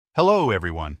Hello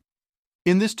everyone.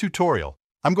 In this tutorial,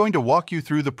 I'm going to walk you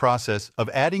through the process of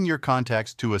adding your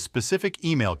contacts to a specific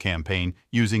email campaign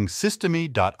using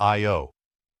Systemy.io.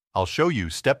 I'll show you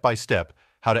step by step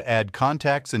how to add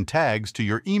contacts and tags to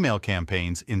your email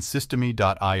campaigns in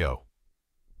Systemy.io.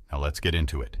 Now let's get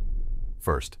into it.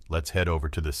 First, let's head over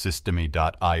to the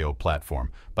Systemy.io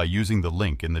platform by using the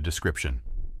link in the description.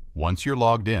 Once you're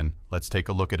logged in, let's take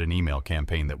a look at an email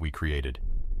campaign that we created.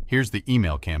 Here's the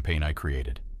email campaign I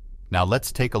created. Now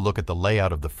let's take a look at the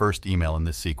layout of the first email in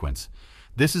this sequence.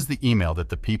 This is the email that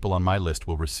the people on my list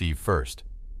will receive first.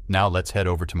 Now let's head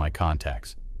over to my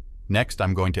contacts. Next,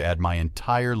 I'm going to add my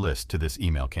entire list to this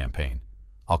email campaign.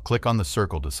 I'll click on the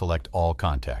circle to select all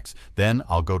contacts. Then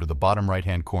I'll go to the bottom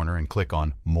right-hand corner and click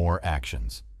on More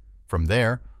Actions. From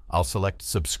there, I'll select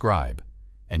Subscribe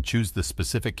and choose the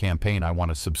specific campaign I want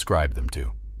to subscribe them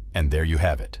to. And there you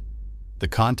have it. The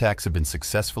contacts have been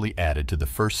successfully added to the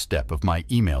first step of my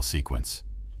email sequence.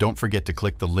 Don't forget to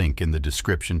click the link in the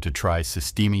description to try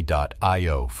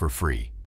Systemy.io for free.